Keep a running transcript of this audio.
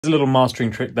A little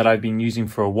mastering trick that I've been using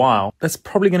for a while that's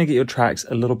probably going to get your tracks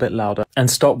a little bit louder and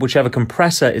stop whichever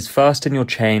compressor is first in your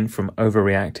chain from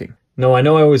overreacting. Now, I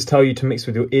know I always tell you to mix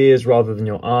with your ears rather than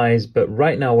your eyes, but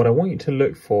right now what I want you to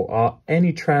look for are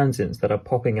any transients that are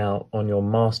popping out on your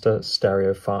master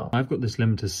stereo file. I've got this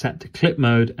limiter set to clip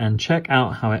mode, and check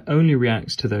out how it only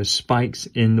reacts to those spikes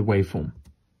in the waveform.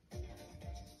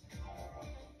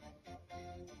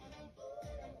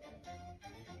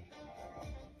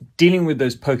 Dealing with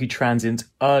those pokey transients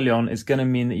early on is going to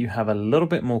mean that you have a little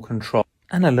bit more control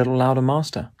and a little louder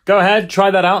master. Go ahead, try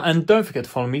that out, and don't forget to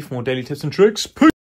follow me for more daily tips and tricks. Peace!